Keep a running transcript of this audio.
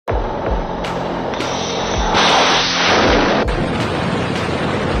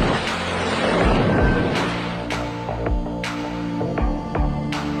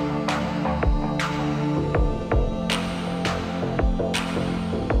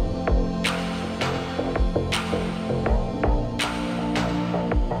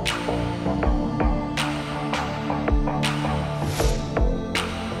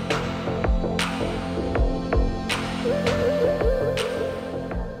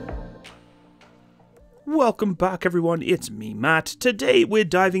Welcome back everyone, it's me Matt. Today we're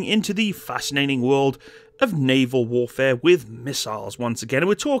diving into the fascinating world of naval warfare with missiles once again, and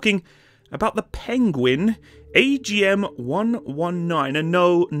we're talking about the Penguin AGM-119, and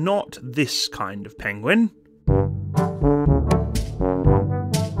no, not this kind of penguin.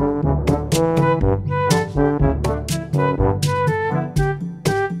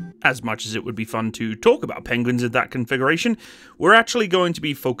 As much as it would be fun to talk about penguins in that configuration, we're actually going to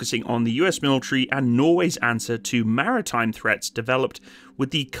be focusing on the US military and Norway's answer to maritime threats developed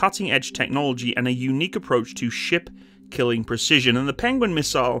with the cutting-edge technology and a unique approach to ship-killing precision. And the Penguin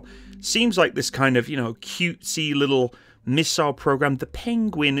missile seems like this kind of, cutesy little missile program. The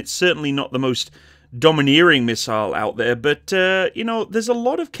Penguin, it's certainly not the most domineering missile out there, but, there's a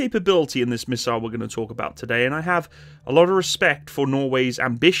lot of capability in this missile we're going to talk about today, and I have a lot of respect for Norway's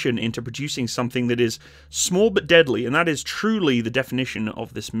ambition into producing something that is small but deadly, and that is truly the definition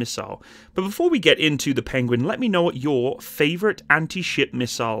of this missile. But before we get into the Penguin, let me know what your favorite anti-ship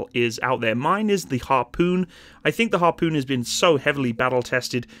missile is out there. Mine is the Harpoon. I think the Harpoon has been so heavily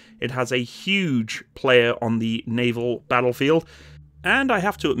battle-tested, it has a huge player on the naval battlefield. And I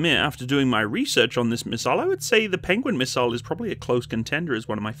have to admit, after doing my research on this missile, I would say the Penguin missile is probably a close contender as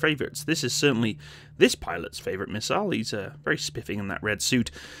one of my favorites. This is certainly this pilot's favorite missile. He's very spiffing in that red suit.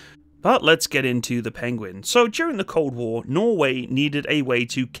 But let's get into the Penguin. So during the Cold War, Norway needed a way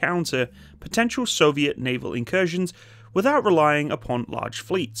to counter potential Soviet naval incursions without relying upon large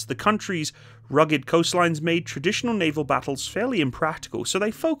fleets. The country's rugged coastlines made traditional naval battles fairly impractical, so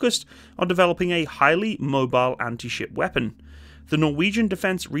they focused on developing a highly mobile anti-ship weapon. The Norwegian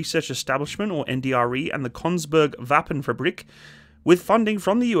Defence Research Establishment, or NDRE, and the Kongsberg Våpenfabrik, with funding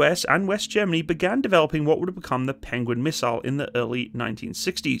from the US and West Germany, began developing what would become the Penguin missile in the early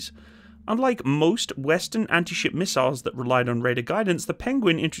 1960s. Unlike most Western anti-ship missiles that relied on radar guidance, the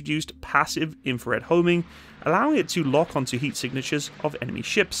Penguin introduced passive infrared homing, allowing it to lock onto heat signatures of enemy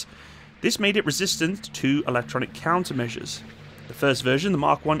ships. This made it resistant to electronic countermeasures. The first version, the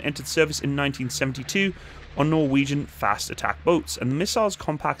Mark I, entered service in 1972 on Norwegian fast attack boats, and the missile's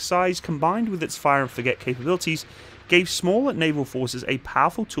compact size combined with its fire and forget capabilities gave smaller naval forces a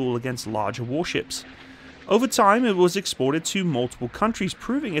powerful tool against larger warships. Over time, it was exported to multiple countries,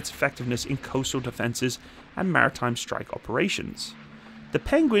 proving its effectiveness in coastal defences and maritime strike operations. The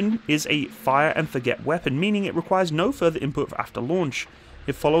Penguin is a fire and forget weapon, meaning it requires no further input after launch.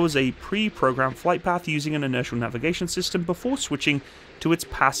 It follows a pre-programmed flight path using an inertial navigation system before switching to its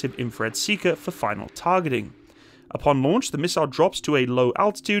passive infrared seeker for final targeting. Upon launch, the missile drops to a low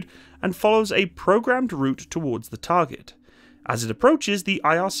altitude and follows a programmed route towards the target. As it approaches, the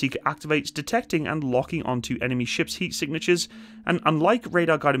IR seeker activates, detecting and locking onto enemy ships' heat signatures, and unlike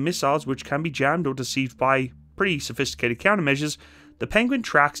radar-guided missiles, which can be jammed or deceived by pretty sophisticated countermeasures, the Penguin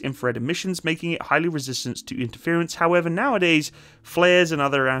tracks infrared emissions, making it highly resistant to interference. However, nowadays, flares and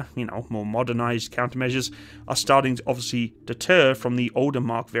other, more modernized countermeasures are starting to obviously deter from the older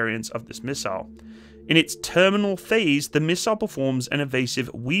Mark variants of this missile. In its terminal phase, the missile performs an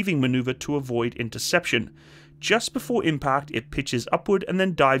evasive weaving maneuver to avoid interception. Just before impact, it pitches upward and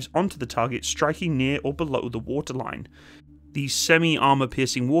then dives onto the target, striking near or below the waterline. The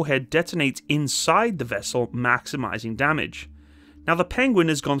semi-armor-piercing warhead detonates inside the vessel, maximizing damage. Now, the Penguin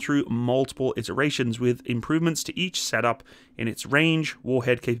has gone through multiple iterations with improvements to each setup in its range,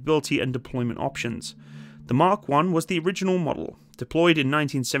 warhead capability, and deployment options. The Mark I was the original model, deployed in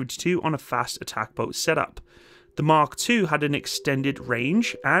 1972 on a fast attack boat setup. The Mark II had an extended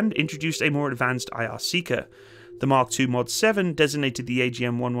range and introduced a more advanced IR seeker. The Mark II Mod 7, designated the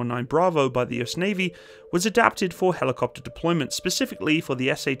AGM-119 Bravo by the US Navy, was adapted for helicopter deployment, specifically for the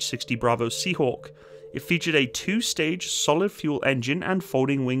SH-60 Bravo Seahawk. It featured a two-stage solid fuel engine and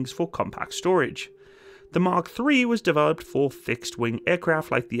folding wings for compact storage. The Mark III was developed for fixed-wing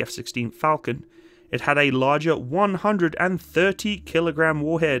aircraft like the F-16 Falcon. It had a larger 130-kilogram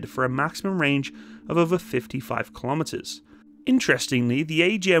warhead for a maximum range of over 55 kilometers. Interestingly, the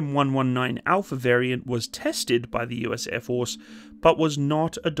AGM-119 Alpha variant was tested by the US Air Force, but was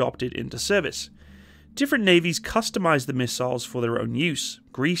not adopted into service. Different navies customized the missiles for their own use.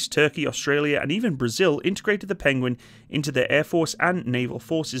 Greece, Turkey, Australia, and even Brazil integrated the Penguin into their air force and naval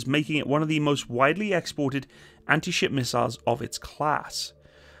forces, making it one of the most widely exported anti-ship missiles of its class.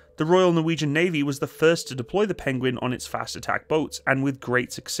 The Royal Norwegian Navy was the first to deploy the Penguin on its fast attack boats, and with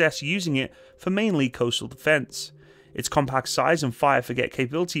great success using it for mainly coastal defense. Its compact size and fire-forget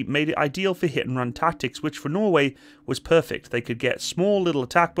capability made it ideal for hit-and-run tactics, which for Norway was perfect. They could get small little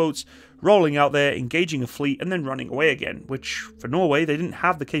attack boats rolling out there, engaging a fleet, and then running away again, which for Norway, they didn't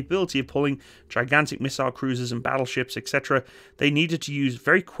have the capability of pulling gigantic missile cruisers and battleships, etc. They needed to use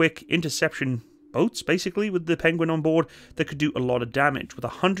very quick interception boats, basically, with the Penguin on board that could do a lot of damage. With a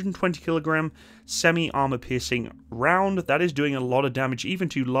 120kg semi-armor piercing round, that is doing a lot of damage even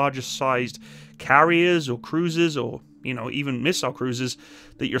to larger sized carriers or cruisers, or even missile cruisers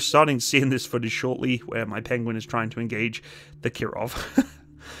that you're starting to see in this footage shortly, where my Penguin is trying to engage the Kirov.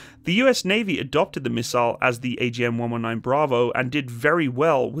 The US Navy adopted the missile as the AGM-119 Bravo and did very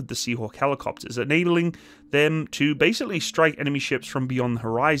well with the Seahawk helicopters, enabling them to basically strike enemy ships from beyond the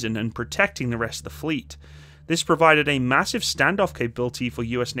horizon and protecting the rest of the fleet. This provided a massive standoff capability for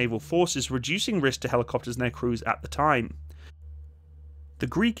US naval forces, reducing risk to helicopters and their crews at the time. The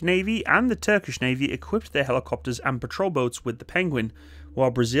Greek Navy and the Turkish Navy equipped their helicopters and patrol boats with the Penguin, while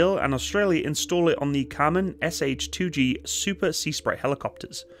Brazil and Australia install it on the Kármán SH-2G Super Sea Sprite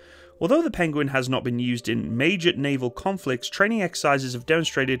helicopters. Although the Penguin has not been used in major naval conflicts, training exercises have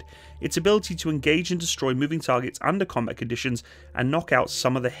demonstrated its ability to engage and destroy moving targets under combat conditions and knock out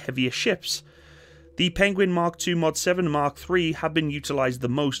some of the heavier ships. The Penguin Mark II, Mod 7 and Mark III have been utilised the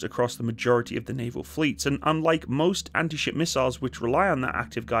most across the majority of the naval fleets, and unlike most anti-ship missiles which rely on that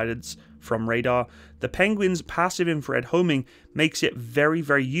active guidance from radar, the Penguin's passive infrared homing makes it very,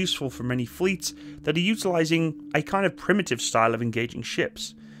 very useful for many fleets that are utilising a kind of primitive style of engaging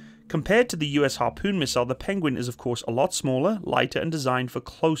ships. Compared to the US Harpoon missile, the Penguin is of course a lot smaller, lighter, and designed for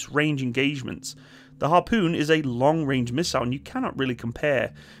close-range engagements. The Harpoon is a long-range missile and you cannot really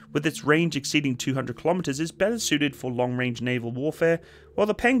compare, with its range exceeding 200 kilometers is better suited for long-range naval warfare, while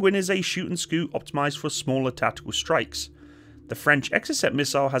the Penguin is a shoot-and-scoot optimized for smaller tactical strikes. The French Exocet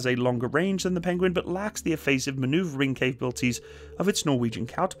missile has a longer range than the Penguin but lacks the evasive maneuvering capabilities of its Norwegian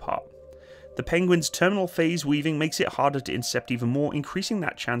counterpart. The Penguin's terminal phase weaving makes it harder to intercept even more, increasing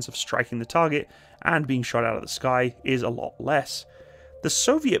that chance of striking the target and being shot out of the sky is a lot less. The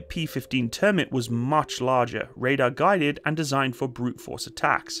Soviet P-15 Termit was much larger, radar guided and designed for brute force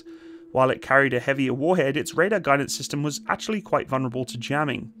attacks. While it carried a heavier warhead, its radar guidance system was actually quite vulnerable to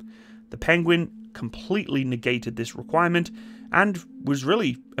jamming. The Penguin completely negated this requirement and was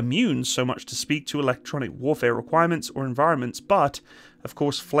really immune so much to speak to electronic warfare requirements or environments, but of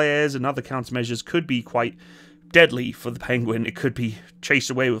course flares and other countermeasures could be quite deadly for the Penguin. It could be chased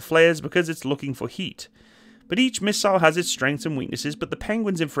away with flares because it's looking for heat. But each missile has its strengths and weaknesses, but the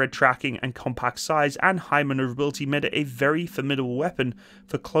Penguin's infrared tracking and compact size and high maneuverability made it a very formidable weapon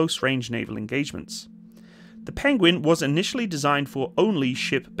for close-range naval engagements. The Penguin was initially designed for only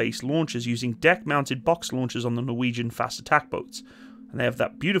ship-based launches using deck-mounted box launchers on the Norwegian fast attack boats, and they have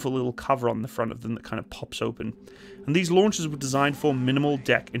that beautiful little cover on the front of them that kind of pops open. And these launchers were designed for minimal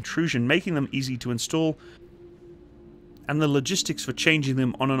deck intrusion, making them easy to install, and the logistics for changing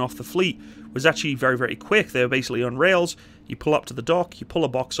them on and off the fleet was actually very, very quick. They were basically on rails. You pull up to the dock, you pull a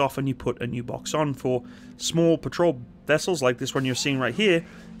box off, and you put a new box on. For small patrol vessels like this one you're seeing right here,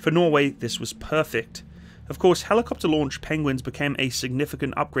 for Norway, this was perfect. Of course, helicopter-launched Penguins became a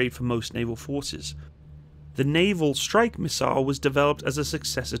significant upgrade for most naval forces. The Naval Strike missile was developed as a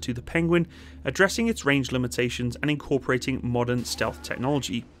successor to the Penguin, addressing its range limitations and incorporating modern stealth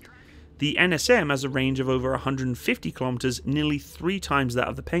technology. The NSM has a range of over 150 kilometers, nearly 3 times that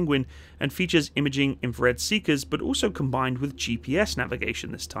of the Penguin, and features imaging infrared seekers, but also combined with GPS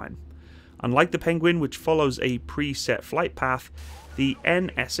navigation this time. Unlike the Penguin, which follows a preset flight path, the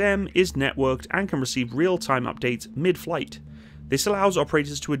NSM is networked and can receive real-time updates mid-flight. This allows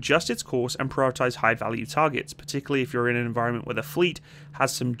operators to adjust its course and prioritize high-value targets, particularly if you're in an environment where the fleet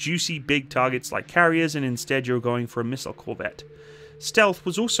has some juicy big targets like carriers and instead you're going for a missile corvette. Stealth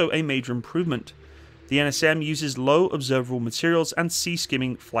was also a major improvement. The NSM uses low observable materials and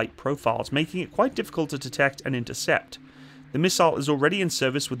sea-skimming flight profiles, making it quite difficult to detect and intercept. The missile is already in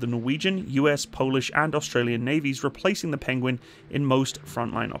service with the Norwegian, US, Polish, and Australian navies, replacing the Penguin in most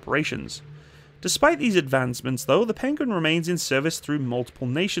frontline operations. Despite these advancements, though, the Penguin remains in service through multiple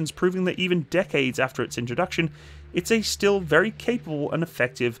nations, proving that even decades after its introduction, it's a still very capable and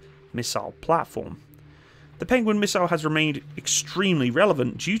effective missile platform. The Penguin missile has remained extremely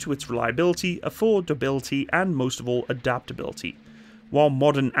relevant due to its reliability, affordability, and most of all, adaptability. While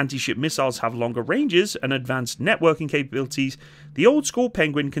modern anti-ship missiles have longer ranges and advanced networking capabilities, the old-school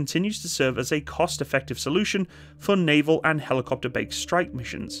Penguin continues to serve as a cost-effective solution for naval and helicopter-based strike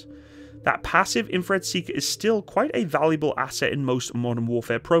missions. That passive infrared seeker is still quite a valuable asset in most modern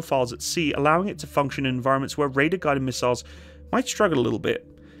warfare profiles at sea, allowing it to function in environments where radar-guided missiles might struggle a little bit.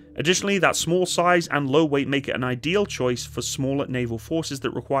 Additionally, that small size and low weight make it an ideal choice for smaller naval forces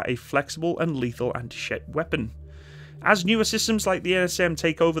that require a flexible and lethal anti-ship weapon. As newer systems like the NSM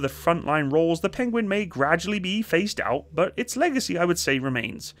take over the frontline roles, the Penguin may gradually be phased out, but its legacy, I would say,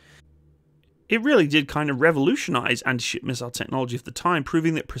 remains. It really did kind of revolutionize anti-ship missile technology of the time,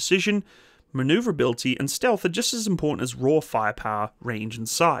 proving that precision, maneuverability, and stealth are just as important as raw firepower, range, and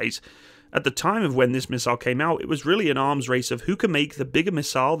size. At the time of when this missile came out, it was really an arms race of who can make the bigger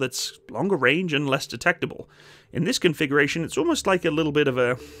missile that's longer range and less detectable. In this configuration, it's almost like a little bit of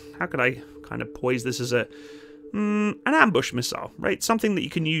a, how could I kind of poise this as an ambush missile, right? Something that you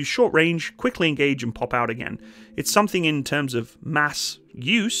can use short range, quickly engage, and pop out again. It's something in terms of mass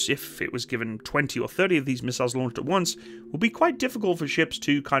use, if it was given 20 or 30 of these missiles launched at once, will be quite difficult for ships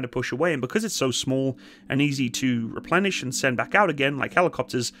to kind of push away, and because it's so small and easy to replenish and send back out again, like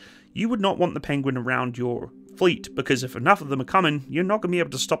helicopters, you would not want the Penguin around your fleet, because if enough of them are coming, you're not going to be able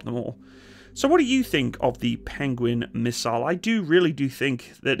to stop them all. So what do you think of the Penguin missile? I really do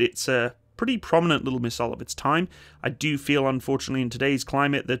think that it's a pretty prominent little missile of its time. I do feel, unfortunately, in today's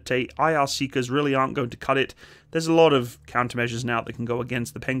climate that IR seekers really aren't going to cut it. There's a lot of countermeasures now that can go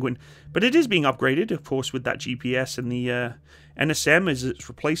against the Penguin, but it is being upgraded, of course, with that GPS and the NSM as its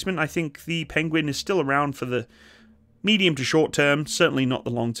replacement. I think the Penguin is still around for the medium to short term, certainly not the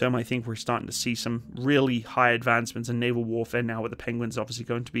long term. I think we're starting to see some really high advancements in naval warfare now, where the Penguin's obviously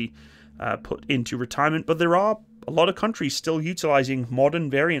going to be put into retirement, but there are a lot of countries still utilizing modern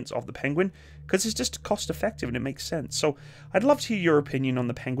variants of the Penguin because it's just cost effective and it makes sense. So I'd love to hear your opinion on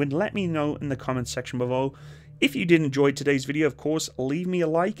the Penguin. Let me know in the comments section below. If you did enjoy today's video, of course, leave me a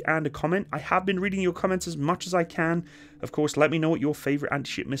like and a comment. I have been reading your comments as much as I can. Of course, let me know what your favorite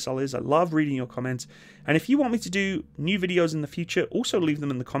anti-ship missile is. I love reading your comments. And if you want me to do new videos in the future, also leave them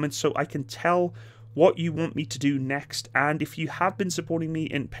in the comments so I can tell what you want me to do next. And if you have been supporting me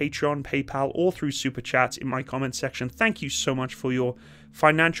in Patreon, PayPal, or through Super Chats in my comment section, thank you so much for your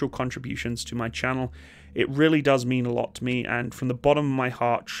financial contributions to my channel. It really does mean a lot to me, and from the bottom of my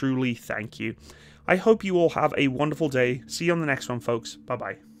heart, truly thank you. I hope you all have a wonderful day. See you on the next one, folks.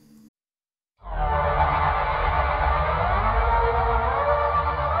 Bye-bye.